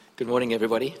Good morning,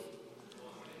 everybody.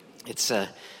 It's a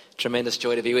tremendous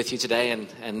joy to be with you today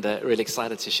and really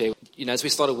excited to share. You know, as we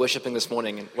started worshiping this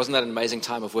morning, and wasn't that an amazing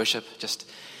time of worship, just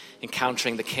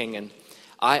encountering the King? And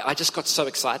I just got so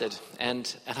excited.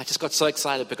 And I just got so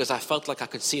excited because I felt like I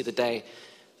could see the day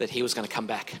that he was going to come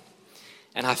back.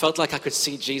 And I felt like I could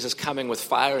see Jesus coming with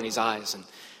fire in his eyes and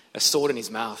a sword in his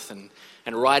mouth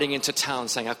and riding into town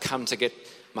saying, "I've come to get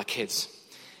my kids."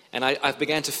 And I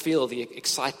began to feel the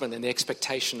excitement and the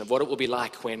expectation of what it will be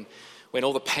like when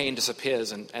all the pain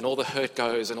disappears and all the hurt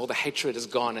goes and all the hatred is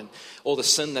gone and all the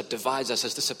sin that divides us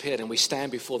has disappeared, and we stand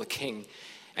before the King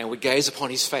and we gaze upon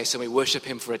his face and we worship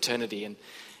him for eternity. And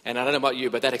I don't know about you,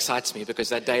 but that excites me because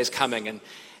that day is coming,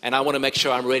 and I want to make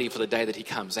sure I'm ready for the day that he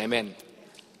comes. Amen.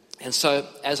 And so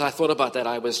as I thought about that,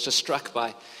 I was just struck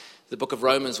by the book of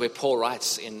Romans, where Paul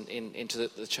writes into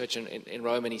the church in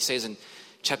Rome, and he says in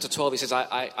Chapter 12, he says,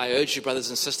 I urge you, brothers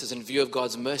and sisters, in view of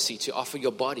God's mercy, to offer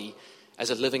your body as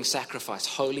a living sacrifice,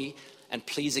 holy and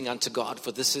pleasing unto God,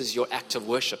 for this is your act of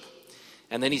worship.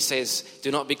 And then he says, do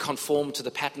not be conformed to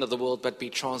the pattern of the world, but be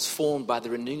transformed by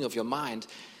the renewing of your mind,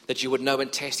 that you would know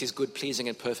and test his good, pleasing,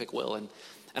 and perfect will.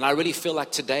 And I really feel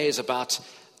like today is about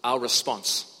our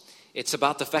response. It's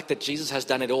about the fact that Jesus has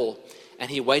done it all,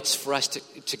 and he waits for us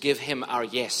to give him our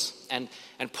yes.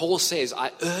 And Paul says, I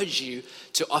urge you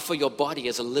to offer your body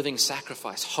as a living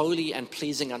sacrifice, holy and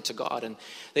pleasing unto God. And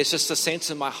there's just a sense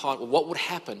in my heart, what would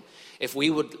happen if we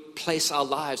would place our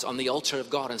lives on the altar of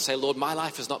God and say, Lord, my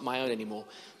life is not my own anymore.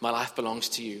 My life belongs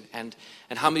to you. And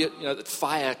how many, that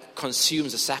fire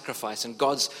consumes a sacrifice, and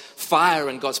God's fire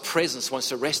and God's presence wants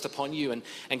to rest upon you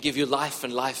and give you life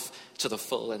and life to the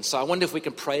full. And so I wonder if we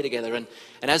can pray together. And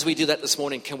as we do that this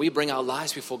morning, can we bring our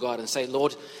lives before God and say,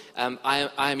 Lord, I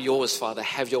am yours, Father.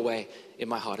 Have your way in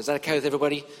my heart. Is that okay with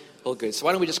everybody? All good. So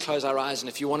why don't we just close our eyes? And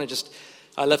if you want to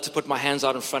I love to put my hands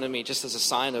out in front of me just as a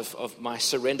sign of my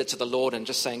surrender to the Lord and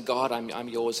just saying, God, I'm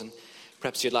yours. And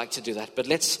perhaps you'd like to do that. But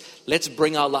let's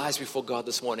bring our lives before God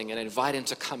this morning and invite him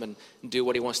to come and do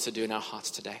what he wants to do in our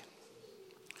hearts today.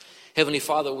 Heavenly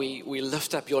Father, we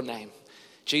lift up your name.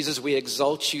 Jesus, we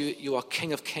exalt you. You are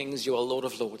King of kings. You are Lord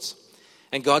of lords.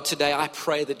 And God, today I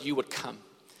pray that you would come.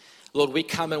 Lord, we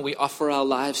come and we offer our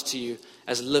lives to you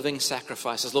as living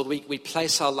sacrifices. Lord, we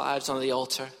place our lives on the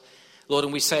altar. Lord,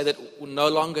 and we say that no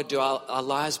longer do our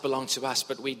lives belong to us,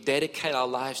 but we dedicate our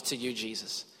lives to you,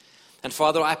 Jesus. And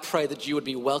Father, I pray that you would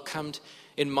be welcomed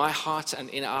in my heart and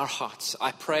in our hearts.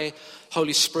 I pray,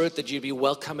 Holy Spirit, that you'd be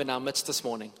welcome in our midst this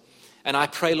morning. And I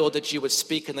pray, Lord, that you would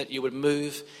speak and that you would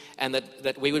move and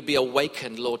that we would be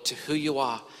awakened, Lord, to who you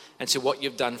are and to what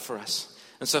you've done for us.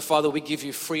 And so, Father, we give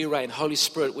you free reign. Holy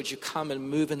Spirit, would you come and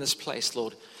move in this place,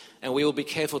 Lord? And we will be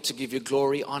careful to give you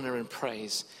glory, honor, and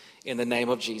praise in the name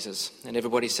of Jesus. And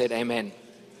everybody said amen.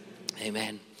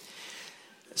 Amen.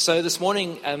 So this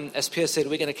morning, as Pierre said,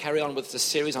 we're going to carry on with the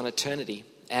series on eternity.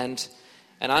 And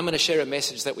I'm going to share a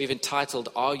message that we've entitled,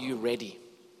 Are You Ready?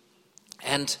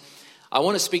 And I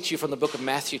want to speak to you from the book of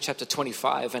Matthew chapter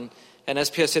 25. And as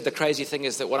Pierre said, the crazy thing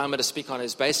is that what I'm going to speak on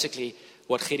is basically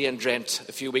what Gideon dreamt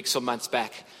a few weeks or months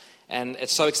back. And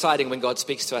it's so exciting when God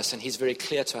speaks to us and he's very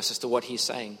clear to us as to what he's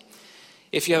saying.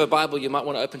 If you have a Bible, you might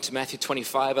want to open to Matthew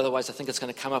 25. Otherwise, I think it's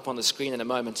going to come up on the screen in a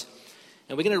moment.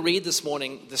 And we're going to read this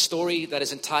morning the story that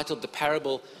is entitled The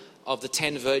Parable of the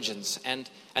 10 Virgins. And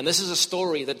this is a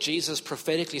story that Jesus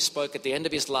prophetically spoke at the end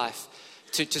of his life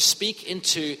to speak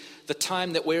into the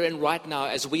time that we're in right now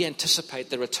as we anticipate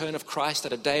the return of Christ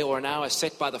at a day or an hour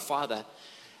set by the Father.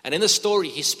 And in the story,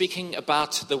 he's speaking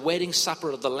about the wedding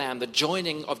supper of the Lamb, the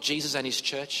joining of Jesus and his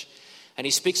church. And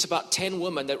he speaks about 10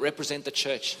 women that represent the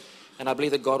church. And I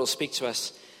believe that God will speak to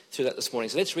us through that this morning.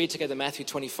 So let's read together Matthew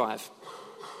 25.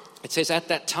 It says, at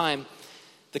that time,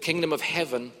 the kingdom of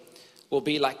heaven will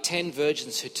be like 10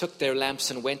 virgins who took their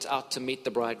lamps and went out to meet the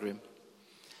bridegroom.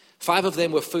 5 of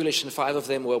them were foolish and 5 of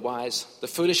them were wise. The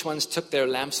foolish ones took their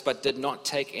lamps but did not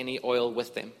take any oil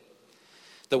with them.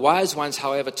 The wise ones,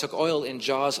 however, took oil in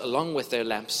jars along with their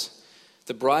lamps.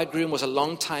 The bridegroom was a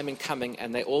long time in coming,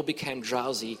 and they all became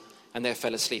drowsy and they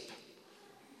fell asleep.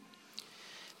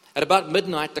 At about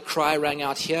midnight, the cry rang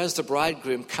out, here's the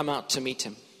bridegroom, come out to meet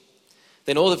him.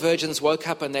 Then all the virgins woke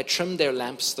up and they trimmed their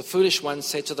lamps. The foolish ones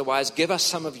said to the wise, give us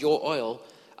some of your oil,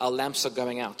 our lamps are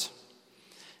going out.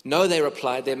 No, they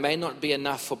replied, there may not be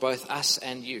enough for both us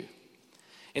and you.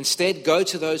 Instead, go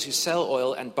to those who sell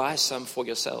oil and buy some for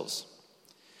yourselves.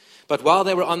 But while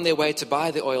they were on their way to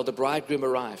buy the oil, the bridegroom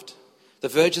arrived. The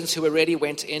virgins who were ready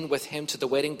went in with him to the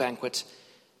wedding banquet,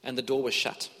 and the door was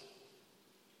shut.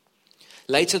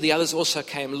 Later the others also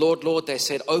came. Lord, Lord, they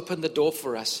said, open the door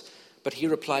for us. But he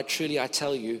replied, truly I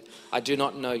tell you, I do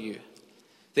not know you.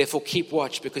 Therefore keep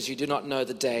watch, because you do not know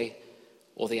the day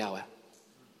or the hour.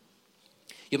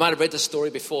 You might have read this story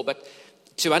before, but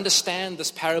to understand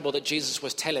this parable that Jesus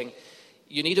was telling,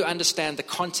 you need to understand the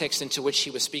context into which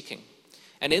he was speaking.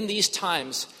 And in these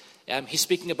times, he's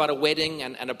speaking about a wedding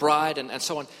and a bride and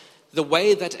so on. The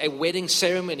way that a wedding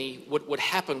ceremony would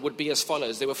happen would be as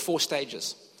follows. There were 4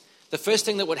 stages. The first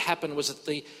thing that would happen was that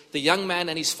the young man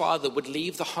and his father would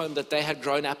leave the home that they had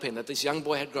grown up in, that this young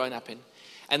boy had grown up in,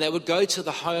 and they would go to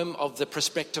the home of the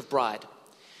prospective bride.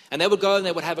 And they would go and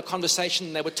they would have a conversation,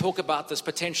 and they would talk about this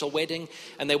potential wedding,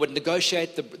 and they would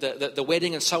negotiate the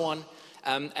wedding and so on.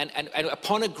 And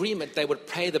upon agreement, they would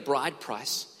pay the bride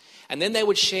price. And then they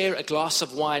would share a glass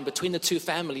of wine between the two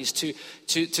families to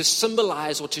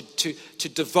symbolize or to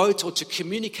devote or to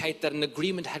communicate that an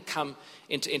agreement had come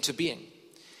into being.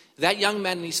 That young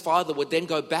man and his father would then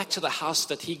go back to the house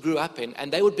that he grew up in,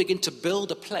 and they would begin to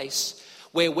build a place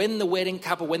where when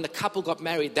the couple got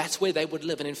married, that's where they would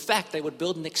live. And in fact, they would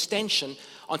build an extension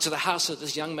onto the house that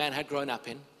this young man had grown up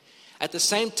in. At the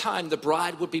same time, the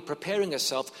bride would be preparing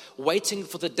herself, waiting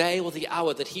for the day or the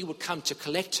hour that he would come to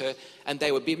collect her, and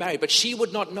they would be married. But she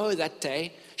would not know that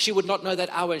day, she would not know that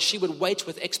hour, and she would wait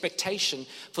with expectation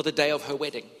for the day of her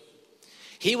wedding.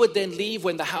 He would then leave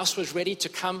when the house was ready to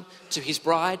come to his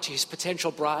bride, to his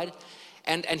potential bride.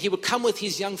 And he would come with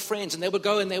his young friends, and they would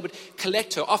go and they would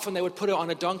collect her. Often they would put her on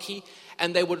a donkey,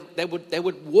 and they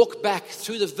would walk back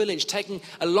through the village, taking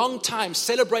a long time,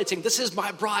 celebrating, this is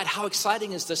my bride, how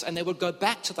exciting is this? And they would go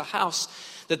back to the house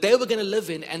that they were going to live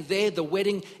in, and there the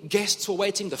wedding guests were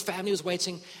waiting, the family was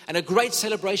waiting, and a great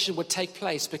celebration would take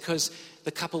place because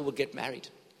the couple would get married.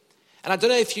 And I don't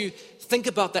know if you think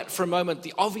about that for a moment,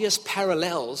 the obvious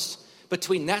parallels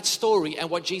between that story and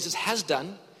what Jesus has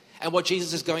done and what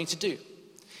Jesus is going to do.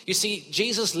 You see,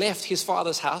 Jesus left his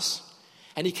Father's house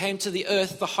and he came to the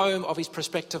earth, the home of his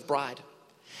prospective bride.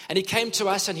 And he came to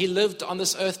us and he lived on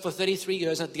this earth for 33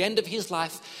 years. And at the end of his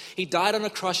life, he died on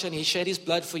a cross and he shed his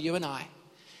blood for you and I.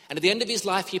 And at the end of his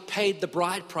life, he paid the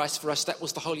bride price for us. That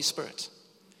was the Holy Spirit.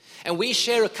 And we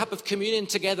share a cup of communion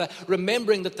together,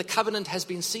 remembering that the covenant has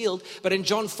been sealed. But in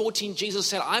John 14, Jesus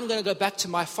said, I'm going to go back to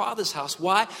my Father's house.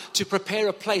 Why? To prepare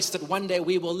a place that one day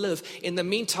we will live. In the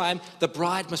meantime, the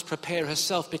bride must prepare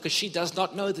herself because she does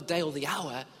not know the day or the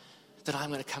hour that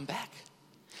I'm going to come back.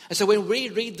 And so when we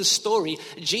read the story,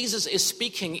 Jesus is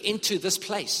speaking into this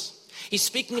place. He's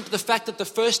speaking into the fact that the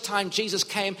first time Jesus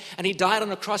came and he died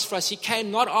on a cross for us, he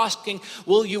came not asking,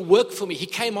 will you work for me? He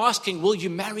came asking, will you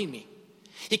marry me?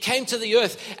 He came to the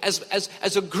earth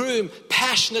as a groom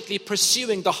passionately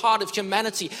pursuing the heart of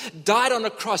humanity, died on a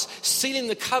cross, sealing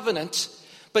the covenant.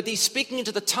 But he's speaking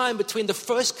into the time between the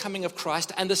first coming of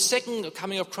Christ and the second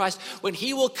coming of Christ, when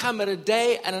he will come at a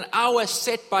day and an hour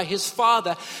set by his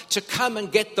Father to come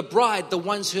and get the bride, the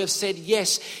ones who have said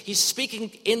yes. He's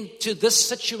speaking into this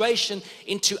situation,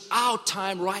 into our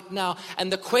time right now.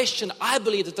 And the question I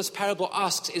believe that this parable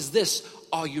asks is this: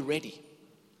 are you ready?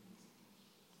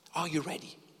 Are you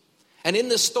ready? And in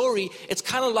this story, it's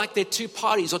kind of like there are two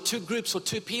parties or two groups or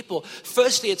two people.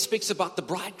 Firstly, it speaks about the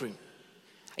bridegroom.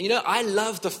 And you know, I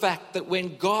love the fact that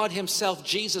when God himself,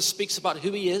 Jesus, speaks about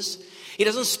who he is, he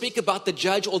doesn't speak about the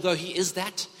judge, although he is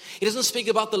that. He doesn't speak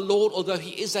about the Lord, although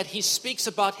he is that. He speaks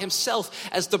about himself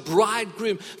as the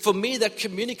bridegroom. For me, that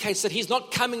communicates that he's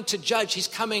not coming to judge. He's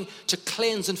coming to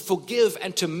cleanse and forgive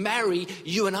and to marry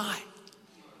you and I.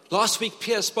 Last week,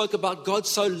 Pierre spoke about God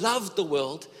so loved the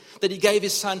world that he gave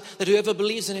his son, that whoever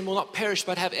believes in him will not perish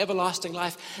but have everlasting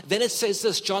life. Then it says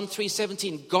this, John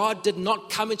 3:17, God did not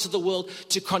come into the world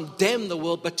to condemn the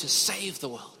world, but to save the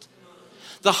world.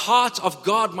 The heart of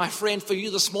God, my friend, for you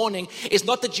this morning is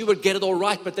not that you would get it all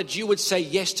right, but that you would say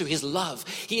yes to his love.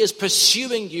 He is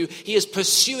pursuing you. He is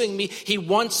pursuing me. He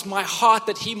wants my heart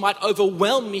that he might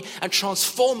overwhelm me and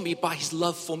transform me by his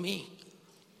love for me.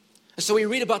 And so we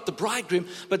read about the bridegroom,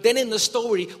 but then in the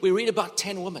story, we read about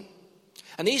 10 women.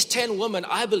 And these 10 women,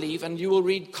 I believe, and you will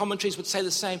read commentaries would say the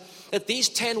same, that these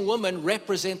 10 women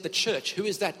represent the church. Who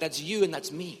is that? That's you and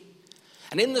that's me.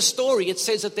 And in the story, it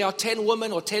says that there are 10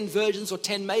 women or 10 virgins or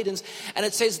 10 maidens. And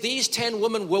it says these 10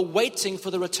 women were waiting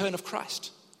for the return of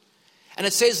Christ. And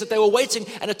it says that they were waiting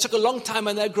and it took a long time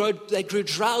and they grew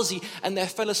drowsy and they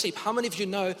fell asleep. How many of you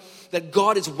know that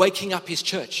God is waking up his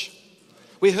church?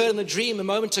 We heard in the dream a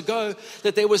moment ago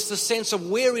that there was this sense of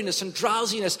weariness and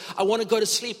drowsiness. I want to go to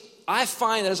sleep. I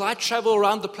find that as I travel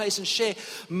around the place and share,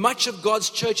 much of God's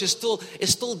church is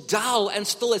still dull and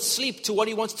still asleep to what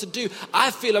he wants to do.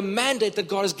 I feel a mandate that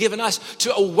God has given us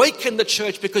to awaken the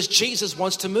church because Jesus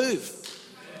wants to move.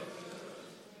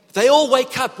 They all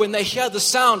wake up when they hear the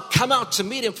sound, come out to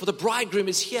meet him, for the bridegroom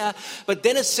is here. But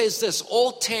then it says this,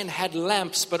 all 10 had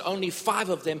lamps, but only 5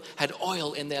 of them had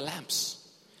oil in their lamps.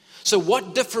 So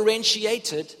what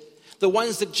differentiated the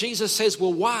ones that Jesus says were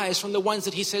wise from the ones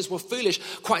that he says were foolish?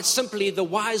 Quite simply, the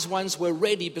wise ones were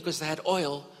ready because they had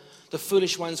oil. The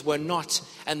foolish ones were not,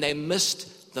 and they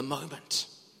missed the moment.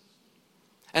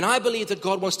 And I believe that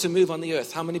God wants to move on the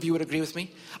earth. How many of you would agree with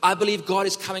me? I believe God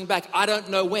is coming back. I don't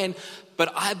know when,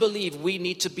 but I believe we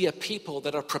need to be a people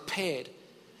that are prepared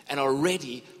and are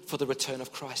ready for the return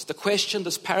of Christ. The question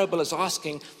this parable is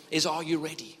asking is, are you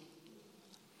ready?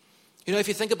 You know, if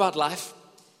you think about life,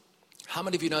 how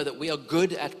many of you know that we are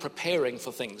good at preparing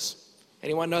for things?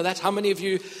 Anyone know that? How many of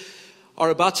you are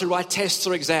about to write tests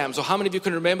or exams? Or how many of you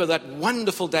can remember that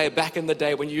wonderful day back in the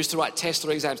day when you used to write tests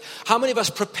or exams? How many of us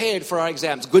prepared for our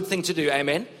exams? Good thing to do,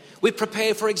 amen? We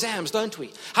prepare for exams, don't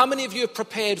we? How many of you have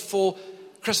prepared for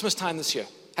Christmas time this year?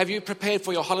 Have you prepared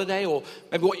for your holiday or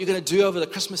maybe what you're going to do over the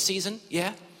Christmas season?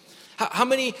 Yeah? How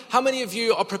many of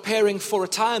you are preparing for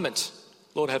retirement?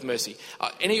 Lord have mercy.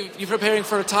 Any of you preparing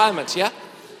for retirement, yeah?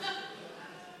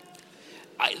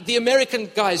 The American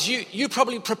guys, you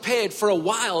probably prepared for a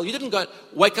while. You didn't go,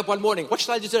 wake up one morning, what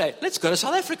should I do today? Let's go to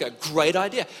South Africa. Great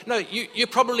idea. No, you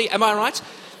probably, am I right?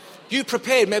 You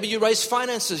prepared. Maybe you raised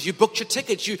finances. You booked your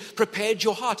tickets. You prepared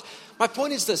your heart. My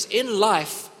point is this. In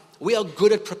life, we are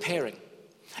good at preparing.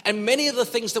 And many of the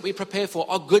things that we prepare for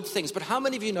are good things. But how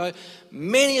many of you know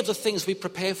many of the things we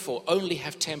prepare for only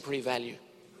have temporary value?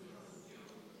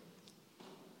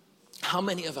 How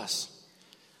many of us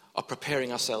are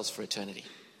preparing ourselves for eternity?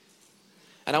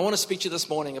 And I want to speak to you this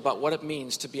morning about what it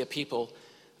means to be a people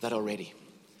that are ready.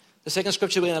 The second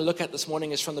scripture we're going to look at this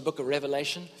morning is from the book of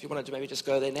Revelation. If you wanted to maybe just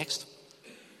go there next.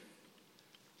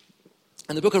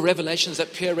 And the book of Revelations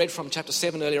that Pierre read from chapter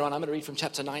 7 earlier on, I'm going to read from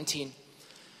chapter 19.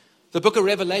 The book of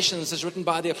Revelations is written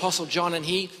by the Apostle John, and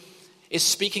he is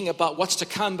speaking about what's to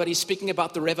come, but he's speaking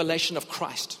about the revelation of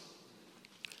Christ.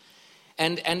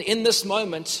 And in this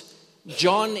moment,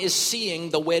 John is seeing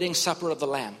the wedding supper of the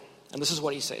Lamb. And this is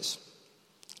what he says.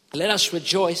 Let us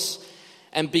rejoice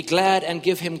and be glad and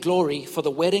give him glory, for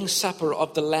the wedding supper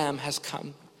of the Lamb has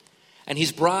come, and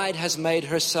his bride has made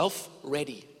herself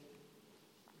ready.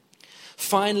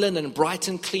 Fine linen, bright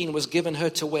and clean, was given her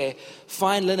to wear.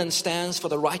 Fine linen stands for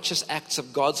the righteous acts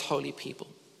of God's holy people.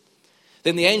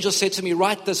 Then the angel said to me,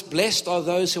 write this, blessed are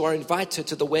those who are invited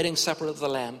to the wedding supper of the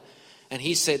Lamb. And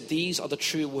he said, these are the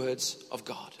true words of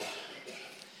God.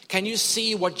 Can you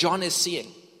see what John is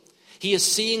seeing? He is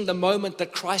seeing the moment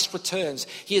that Christ returns.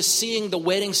 He is seeing the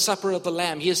wedding supper of the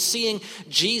Lamb. He is seeing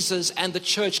Jesus and the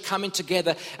church coming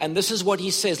together. And this is what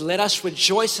he says, let us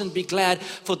rejoice and be glad,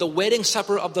 for the wedding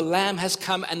supper of the Lamb has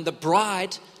come, and the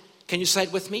bride, can you say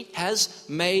it with me, has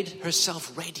made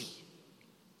herself ready.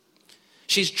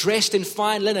 She's dressed in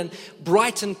fine linen,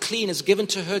 bright and clean is given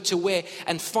to her to wear.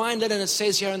 And fine linen, it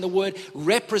says here in the word,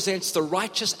 represents the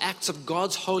righteous acts of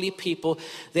God's holy people.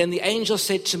 Then the angel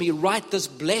said to me, write this,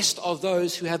 blessed are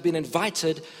those who have been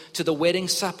invited to the wedding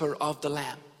supper of the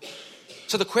Lamb.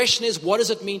 So the question is, what does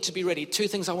it mean to be ready? 2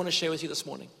 things I want to share with you this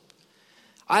morning.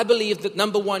 I believe that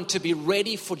number 1, to be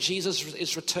ready for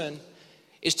Jesus' return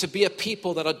is to be a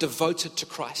people that are devoted to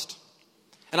Christ.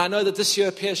 And I know that this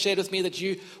year, Pierre shared with me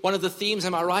that one of the themes,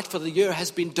 am I right, for the year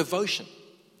has been devotion.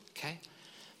 Okay?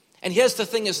 And here's the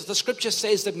thing is that the scripture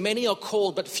says that many are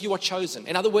called, but few are chosen.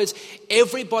 In other words,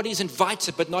 everybody's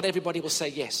invited, but not everybody will say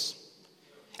yes.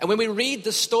 And when we read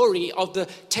the story of the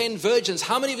 10 virgins,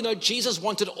 how many of you know Jesus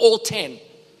wanted all 10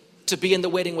 to be in the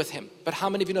wedding with him? But how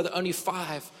many of you know that only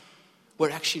 5 were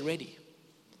actually ready?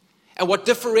 And what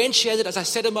differentiated, as I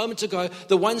said a moment ago,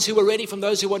 the ones who were ready from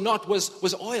those who were not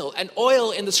was oil. And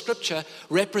oil in the scripture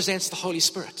represents the Holy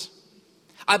Spirit.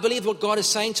 I believe what God is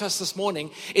saying to us this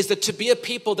morning is that to be a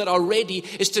people that are ready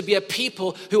is to be a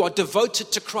people who are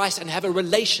devoted to Christ and have a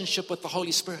relationship with the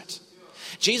Holy Spirit.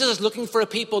 Jesus is looking for a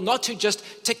people not to just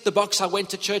tick the box, I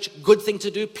went to church, good thing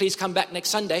to do, please come back next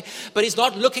Sunday. But he's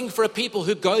not looking for a people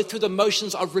who go through the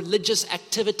motions of religious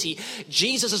activity.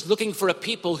 Jesus is looking for a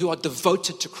people who are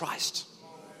devoted to Christ.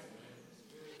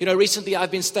 You know, recently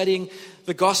I've been studying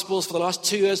the Gospels for the last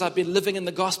 2 years. I've been living in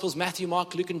the Gospels, Matthew,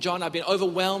 Mark, Luke, and John. I've been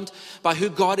overwhelmed by who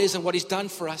God is and what he's done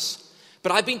for us.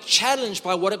 But I've been challenged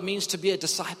by what it means to be a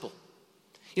disciple.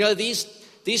 You know, these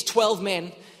 12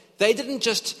 men, they didn't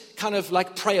just kind of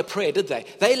like pray a prayer, did they?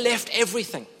 They left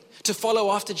everything to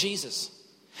follow after Jesus.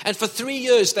 And for 3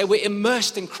 years, they were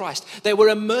immersed in Christ. They were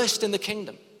immersed in the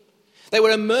kingdom. They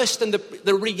were immersed in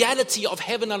the reality of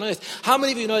heaven and earth. How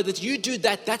many of you know that you do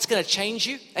that, that's going to change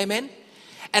you? Amen?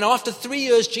 And after 3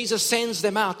 years, Jesus sends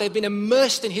them out. They've been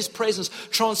immersed in his presence,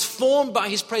 transformed by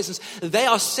his presence. They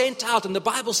are sent out. And the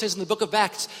Bible says in the book of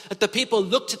Acts that the people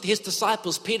looked at his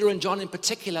disciples, Peter and John in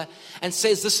particular, and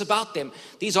says this about them: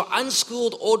 these are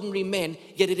unschooled, ordinary men,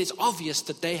 yet it is obvious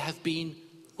that they have been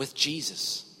with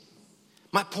Jesus.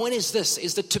 My point is this,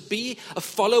 is that to be a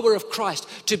follower of Christ,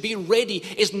 to be ready,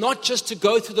 is not just to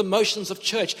go through the motions of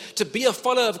church. To be a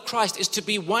follower of Christ is to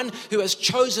be one who has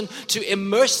chosen to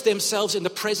immerse themselves in the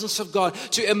presence of God,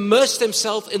 to immerse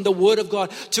themselves in the Word of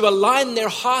God, to align their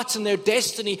hearts and their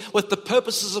destiny with the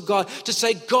purposes of God, to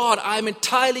say, God, I am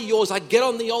entirely yours. I get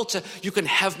on the altar. You can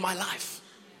have my life.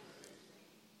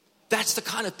 That's the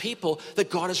kind of people that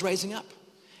God is raising up.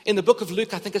 In the book of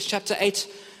Luke, I think it's chapter 8,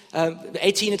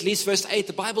 18 at least, verse 8,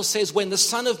 the Bible says, when the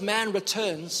Son of Man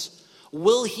returns,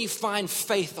 will he find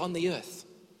faith on the earth?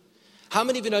 How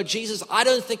many of you know Jesus? I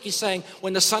don't think he's saying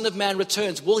when the Son of Man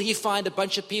returns, will he find a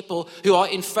bunch of people who are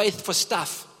in faith for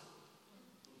stuff?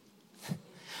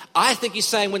 I think he's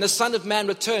saying when the Son of Man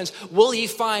returns, will he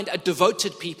find a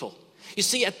devoted people? You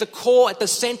see, at the core, at the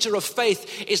center of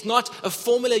faith is not a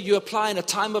formula you apply in a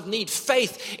time of need.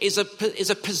 Faith is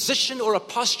a position or a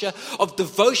posture of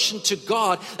devotion to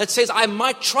God that says, I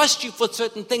might trust you for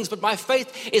certain things, but my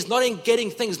faith is not in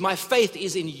getting things. My faith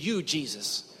is in you,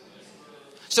 Jesus.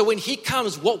 So when he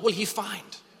comes, what will he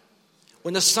find?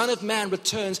 When the Son of Man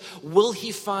returns, will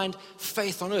he find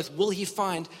faith on earth? Will he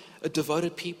find a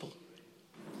devoted people?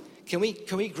 Can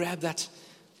we grab that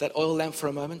oil lamp for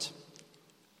a moment?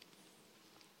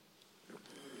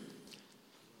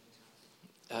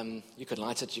 You can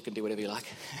light it, you can do whatever you like.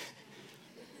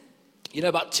 You know,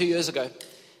 about 2 years ago,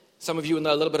 some of you will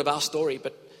know a little bit of our story,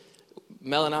 but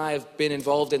Mel and I have been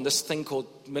involved in this thing called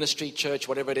ministry, church,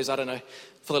 whatever it is, I don't know,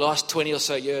 for the last 20 or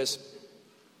so years.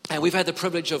 And we've had the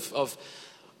privilege of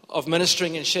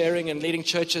ministering and sharing and leading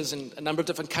churches in a number of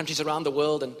different countries around the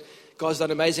world. And God's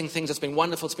done amazing things. It's been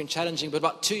wonderful. It's been challenging. But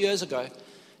about 2 years ago,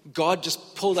 God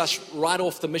just pulled us right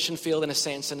off the mission field in a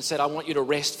sense and said, I want you to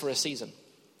rest for a season.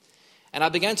 And I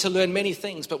began to learn many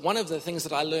things, but one of the things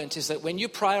that I learned is that when you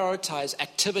prioritize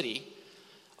activity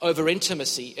over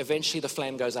intimacy, eventually the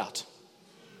flame goes out.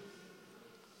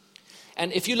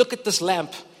 And if you look at this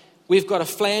lamp, we've got a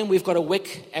flame, we've got a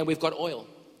wick, and we've got oil.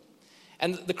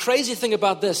 And the crazy thing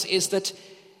about this is that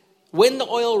when the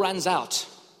oil runs out,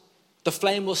 the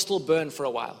flame will still burn for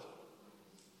a while.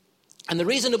 And the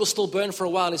reason it will still burn for a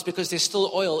while is because there's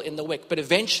still oil in the wick, but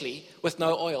eventually, with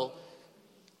no oil,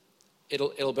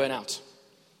 it'll burn out.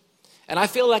 And I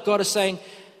feel like God is saying,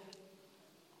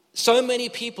 so many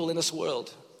people in this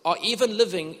world are even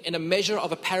living in a measure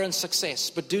of apparent success,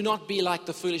 but do not be like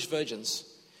the foolish virgins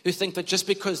who think that just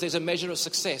because there's a measure of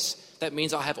success, that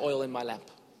means I have oil in my lamp.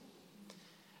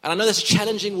 And I know that's a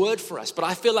challenging word for us, but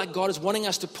I feel like God is wanting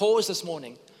us to pause this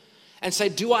morning and say,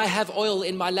 do I have oil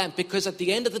in my lamp? Because at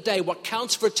the end of the day, what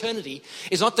counts for eternity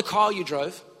is not the car you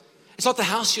drove. It's not the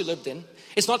house you lived in.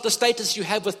 It's not the status you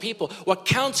have with people. What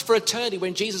counts for eternity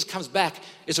when Jesus comes back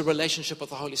is a relationship with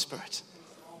the Holy Spirit.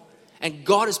 And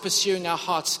God is pursuing our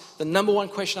hearts. The number one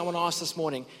question I want to ask this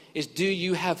morning is, do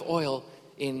you have oil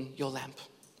in your lamp?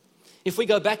 If we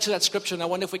go back to that scripture, and I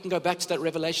wonder if we can go back to that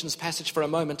Revelations passage for a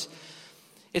moment.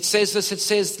 It says this, it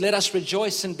says, let us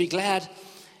rejoice and be glad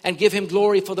and give him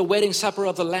glory, for the wedding supper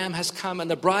of the Lamb has come,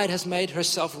 and the bride has made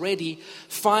herself ready.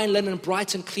 Fine linen,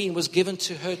 bright and clean, was given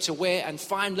to her to wear, and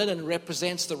fine linen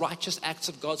represents the righteous acts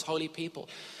of God's holy people.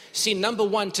 See, number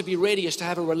one, to be ready is to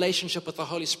have a relationship with the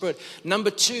Holy Spirit.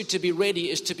 Number two, to be ready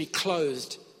is to be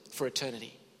clothed for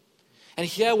eternity. And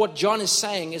here what John is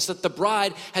saying is that the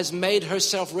bride has made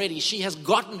herself ready. She has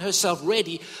gotten herself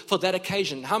ready for that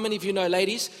occasion. How many of you know,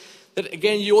 ladies, that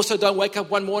again, you also don't wake up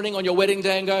one morning on your wedding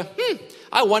day and go,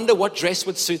 I wonder what dress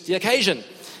would suit the occasion.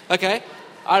 Okay,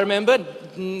 I remember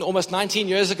almost 19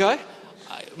 years ago,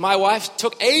 my wife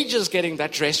took ages getting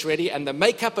that dress ready and the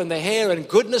makeup and the hair and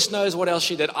goodness knows what else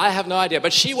she did. I have no idea,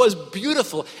 but she was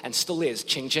beautiful and still is.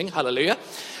 Ching, ching, hallelujah.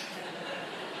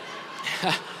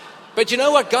 But you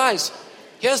know what, guys?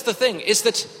 Here's the thing, is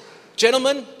that,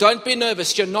 gentlemen, don't be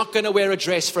nervous. You're not going to wear a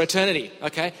dress for eternity,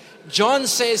 okay? John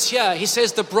says here, he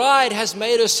says, the bride has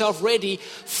made herself ready.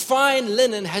 Fine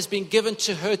linen has been given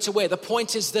to her to wear. The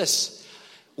point is this.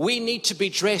 We need to be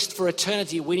dressed for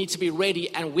eternity. We need to be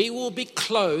ready, and we will be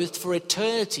clothed for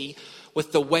eternity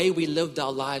with the way we lived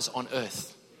our lives on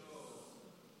earth.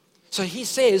 So he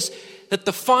says that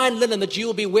the fine linen that you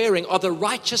will be wearing are the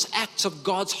righteous acts of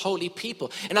God's holy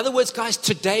people. In other words, guys,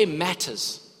 today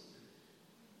matters.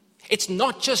 It's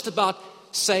not just about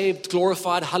saved,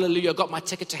 glorified, hallelujah, got my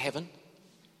ticket to heaven.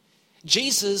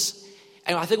 Jesus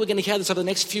and I think we're going to hear this over the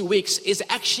next few weeks, is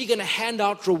actually going to hand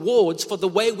out rewards for the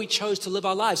way we chose to live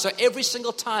our lives. So every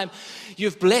single time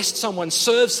you've blessed someone,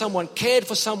 served someone, cared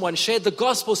for someone, shared the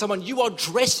gospel with someone, you are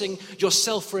dressing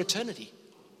yourself for eternity.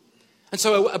 And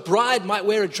so a bride might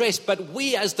wear a dress, but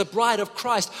we as the bride of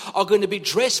Christ are going to be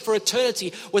dressed for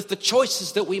eternity with the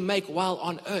choices that we make while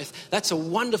on earth. That's a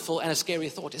wonderful and a scary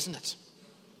thought, isn't it?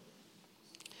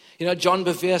 You know, John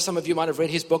Bevere, some of you might have read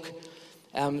his book,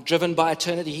 Driven by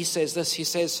Eternity. He says this, he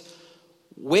says,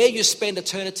 where you spend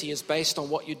eternity is based on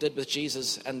what you did with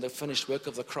Jesus and the finished work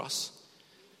of the cross.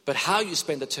 But how you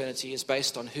spend eternity is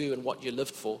based on who and what you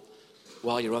lived for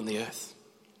while you're on the earth.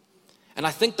 And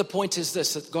I think the point is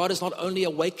this, that God is not only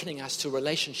awakening us to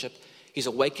relationship, He's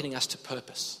awakening us to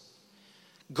purpose.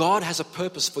 God has a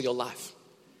purpose for your life.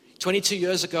 22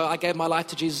 years ago, I gave my life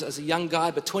to Jesus as a young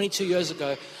guy, but 22 years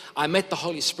ago, I met the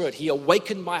Holy Spirit. He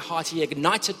awakened my heart, He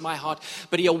ignited my heart,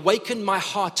 but He awakened my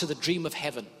heart to the dream of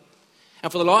heaven.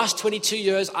 And for the last 22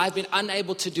 years, I've been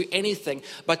unable to do anything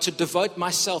but to devote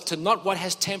myself to not what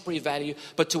has temporary value,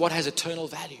 but to what has eternal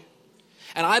value.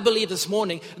 And I believe this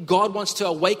morning, God wants to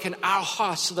awaken our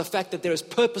hearts to the fact that there is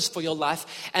purpose for your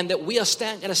life and that we are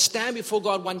going to stand before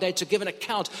God one day to give an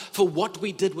account for what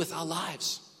we did with our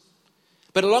lives.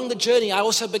 But along the journey, I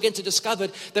also began to discover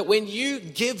that when you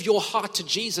give your heart to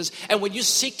Jesus and when you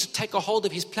seek to take a hold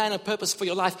of His plan and purpose for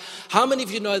your life, how many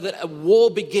of you know that a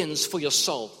war begins for your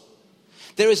soul?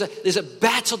 There's a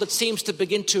battle that seems to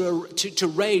begin to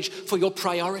rage for your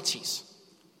priorities.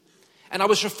 And I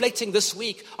was reflecting this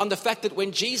week on the fact that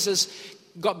when Jesus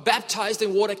got baptized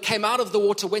in water, came out of the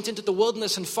water, went into the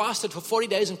wilderness and fasted for 40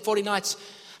 days and 40 nights,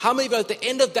 how many of you at the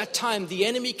end of that time, the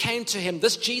enemy came to him,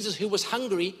 this Jesus who was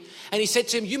hungry, and he said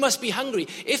to him, you must be hungry.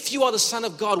 If you are the Son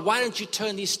of God, why don't you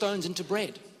turn these stones into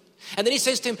bread? And then he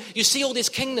says to him, you see all these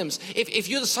kingdoms. If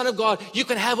you're the Son of God, you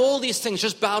can have all these things.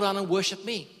 Just bow down and worship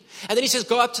me. And then he says,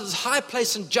 go up to this high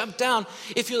place and jump down.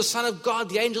 If you're the Son of God,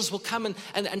 the angels will come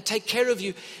and take care of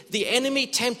you. The enemy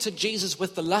tempted Jesus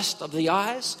with the lust of the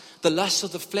eyes, the lust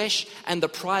of the flesh, and the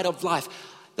pride of life.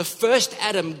 The first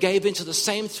Adam gave into the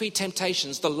same three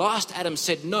temptations. The last Adam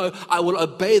said, no, I will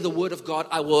obey the word of God.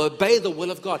 I will obey the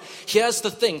will of God. Here's the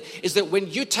thing, is that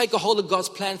when you take a hold of God's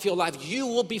plan for your life, you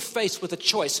will be faced with a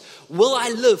choice. Will I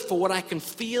live for what I can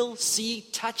feel, see,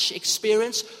 touch,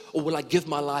 experience, or will I give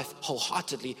my life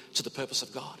wholeheartedly to the purpose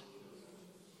of God?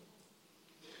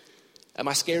 Am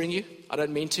I scaring you? I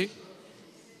don't mean to.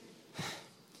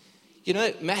 You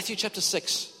know, Matthew chapter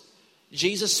 6,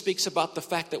 Jesus speaks about the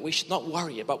fact that we should not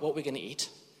worry about what we're going to eat,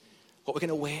 what we're going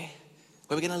to wear,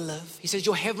 where we're going to live. He says,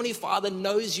 your heavenly Father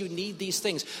knows you need these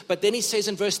things. But then he says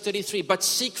in verse 33, but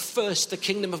seek first the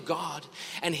kingdom of God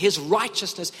and His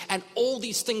righteousness, and all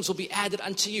these things will be added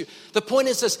unto you. The point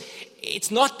is this,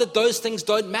 it's not that those things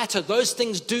don't matter. Those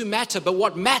things do matter, but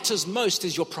what matters most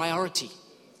is your priority.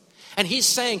 And he's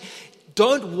saying,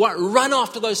 don't run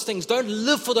after those things. Don't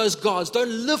live for those gods. Don't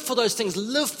live for those things.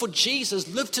 Live for Jesus.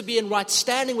 Live to be in right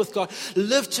standing with God.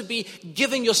 Live to be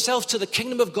giving yourself to the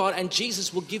kingdom of God, and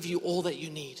Jesus will give you all that you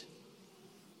need.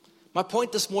 My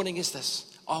point this morning is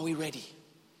this. Are we ready?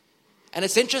 And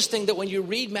it's interesting that when you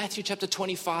read Matthew chapter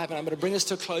 25, and I'm going to bring this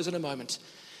to a close in a moment,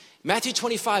 Matthew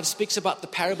 25 speaks about the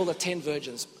parable of 10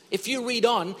 virgins. If you read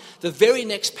on, the very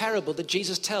next parable that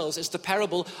Jesus tells is the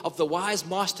parable of the wise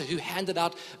master who handed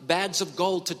out bags of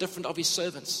gold to different of his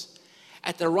servants.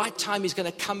 At the right time, He's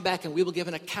going to come back and we will give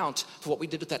an account for what we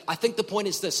did with that. I think the point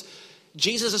is this.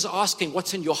 Jesus is asking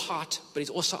what's in your heart, but He's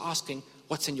also asking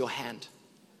what's in your hand.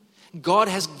 God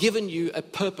has given you a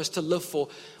purpose to live for.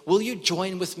 Will you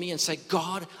join with me and say,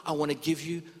 God, I want to give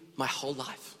you my whole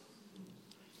life?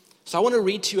 So I want to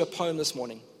read to you a poem this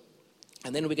morning.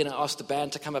 And then we're going to ask the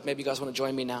band to come up. Maybe you guys want to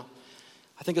join me now.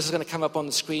 I think this is going to come up on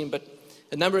the screen. But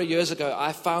a number of years ago,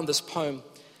 I found this poem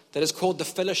that is called The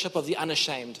Fellowship of the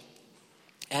Unashamed.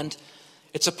 And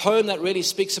it's a poem that really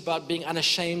speaks about being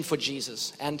unashamed for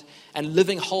Jesus and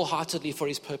living wholeheartedly for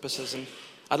His purposes. And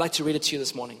I'd like to read it to you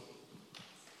this morning.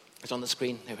 It's on the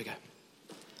screen. There we go.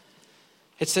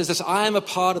 It says this, I am a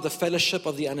part of the fellowship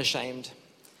of the unashamed.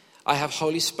 I have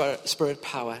Holy Spirit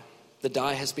power. The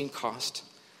die has been cast.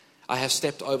 I have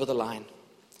stepped over the line.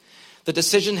 The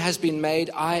decision has been made.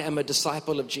 I am a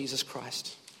disciple of Jesus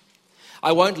Christ.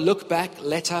 I won't look back,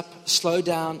 let up, slow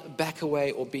down, back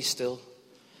away, or be still.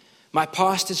 My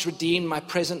past is redeemed, my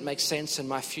present makes sense, and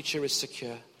my future is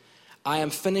secure. I am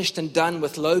finished and done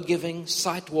with low giving,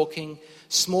 sight walking,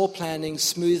 small planning,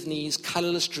 smooth knees,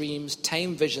 colorless dreams,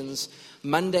 tame visions,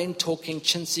 mundane talking,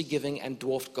 chintzy giving, and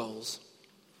dwarfed goals.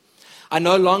 I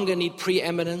no longer need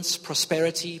preeminence,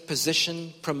 prosperity,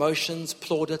 position, promotions,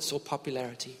 plaudits, or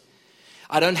popularity.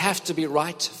 I don't have to be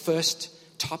right, first,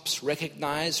 tops,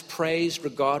 recognized, praised,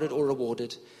 regarded, or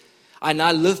rewarded. I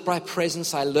now live by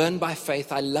presence, I learn by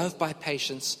faith, I love by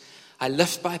patience, I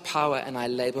lift by power, and I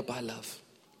labor by love.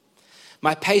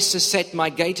 My pace is set, my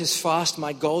gait is fast,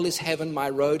 my goal is heaven, my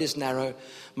road is narrow,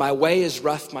 my way is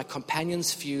rough, my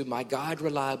companions few, my guide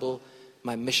reliable,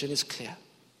 my mission is clear.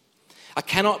 I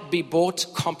cannot be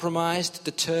bought, compromised,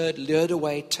 deterred, lured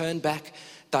away, turned back,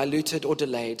 diluted, or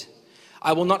delayed.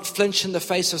 I will not flinch in the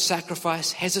face of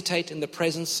sacrifice, hesitate in the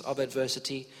presence of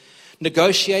adversity,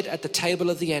 negotiate at the table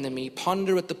of the enemy,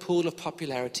 ponder at the pool of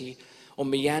popularity, or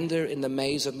meander in the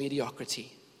maze of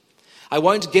mediocrity. I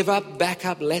won't give up, back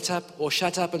up, let up, or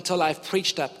shut up until I've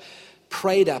preached up,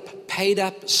 prayed up, paid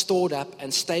up, stored up,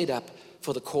 and stayed up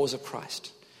for the cause of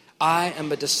Christ. I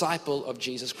am a disciple of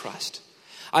Jesus Christ.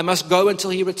 I must go until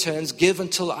he returns, give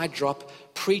until I drop,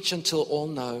 preach until all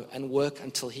know, and work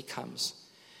until he comes.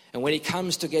 And when he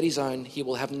comes to get his own, he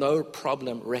will have no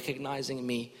problem recognizing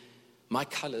me. My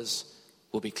colors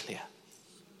will be clear.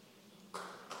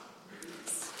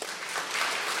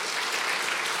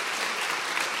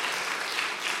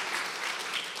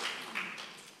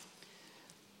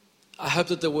 I hope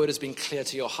that the word has been clear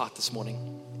to your heart this morning.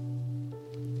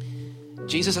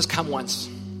 Jesus has come once.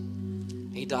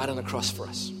 He died on the cross for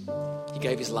us. He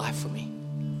gave his life for me.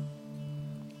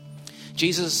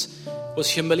 Jesus was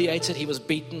humiliated, he was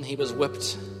beaten, he was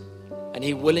whipped, and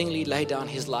he willingly laid down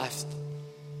his life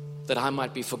that I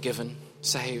might be forgiven,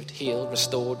 saved, healed,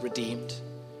 restored, redeemed,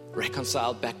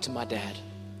 reconciled back to my dad.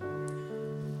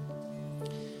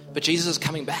 But Jesus is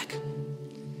coming back.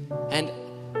 And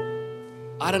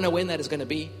I don't know when that is going to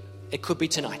be. It could be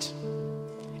tonight.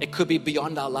 It could be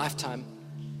beyond our lifetime.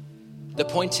 The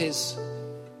point is,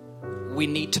 we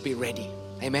need to be ready.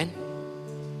 Amen?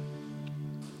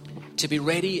 To be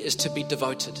ready is to be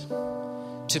devoted.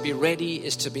 To be ready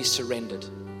is to be surrendered.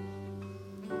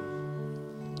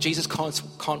 Jesus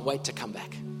can't wait to come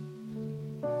back.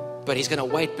 But he's going to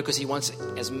wait because he wants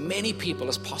as many people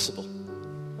as possible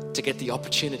to get the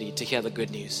opportunity to hear the good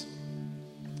news.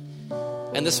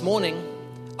 And this morning,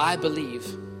 I believe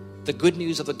the good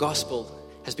news of the gospel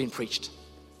has been preached.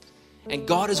 And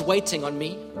God is waiting on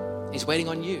me. He's waiting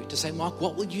on you to say, Mark,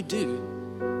 what will you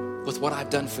do with what I've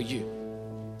done for you?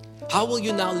 How will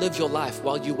you now live your life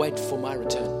while you wait for my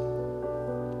return?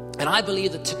 And I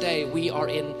believe that today we are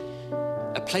in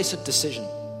a place of decision.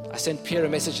 I sent Pierre a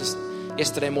message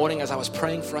yesterday morning as I was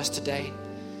praying for us today.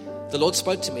 The Lord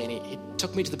spoke to me and he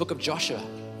took me to the book of Joshua.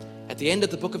 At the end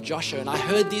of the book of Joshua, and I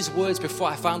heard these words before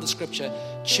I found the scripture: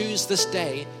 choose this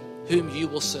day whom you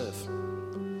will serve.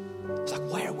 I was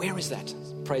like, where is that?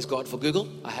 Praise God for Google.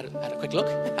 I had a quick look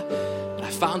and I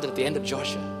found it at the end of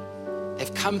Joshua.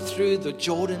 They've come through the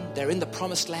Jordan, they're in the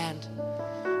promised land,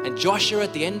 and Joshua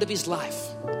at the end of his life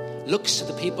looks to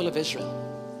the people of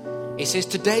Israel. He says,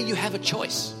 today you have a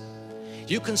choice.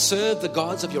 You can serve the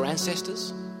gods of your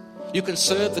ancestors, you can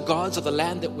serve the gods of the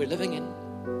land that we're living in,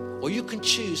 or you can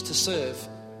choose to serve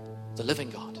the living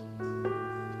God.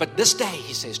 But this day,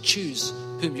 he says, choose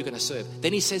whom you're going to serve.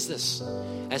 Then he says this: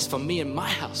 as for me and my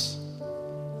house,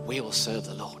 we will serve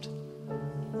the Lord.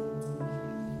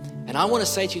 And I want to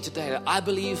say to you today that I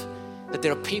believe that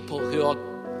there are people who are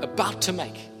about to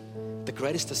make the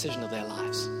greatest decision of their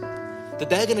lives. That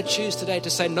they're going to choose today to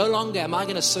say, no longer am I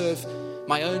going to serve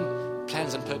my own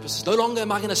plans and purposes. No longer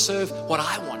am I going to serve what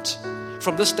I want.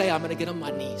 From this day, I'm going to get on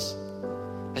my knees.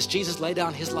 As Jesus laid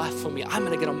down his life for me, I'm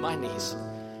going to get on my knees.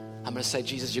 I'm going to say,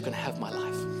 Jesus, you can have my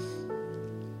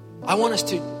life. I want us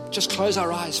to just close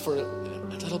our eyes for a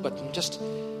little bit and just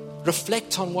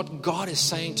reflect on what God is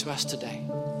saying to us today.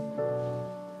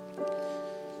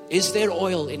 Is there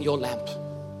oil in your lamp?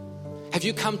 Have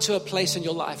you come to a place in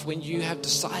your life when you have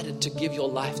decided to give your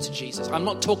life to Jesus? I'm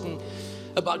not talking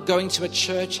about going to a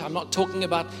church. I'm not talking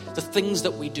about the things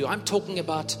that we do. I'm talking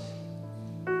about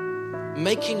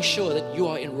making sure that you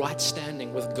are in right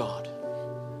standing with God.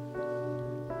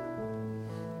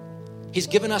 He's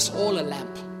given us all a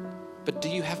lamp, but do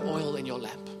you have oil in your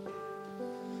lamp?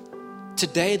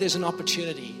 Today there's an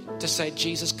opportunity to say,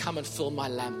 Jesus, come and fill my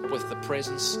lamp with the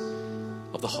presence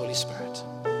of the Holy Spirit.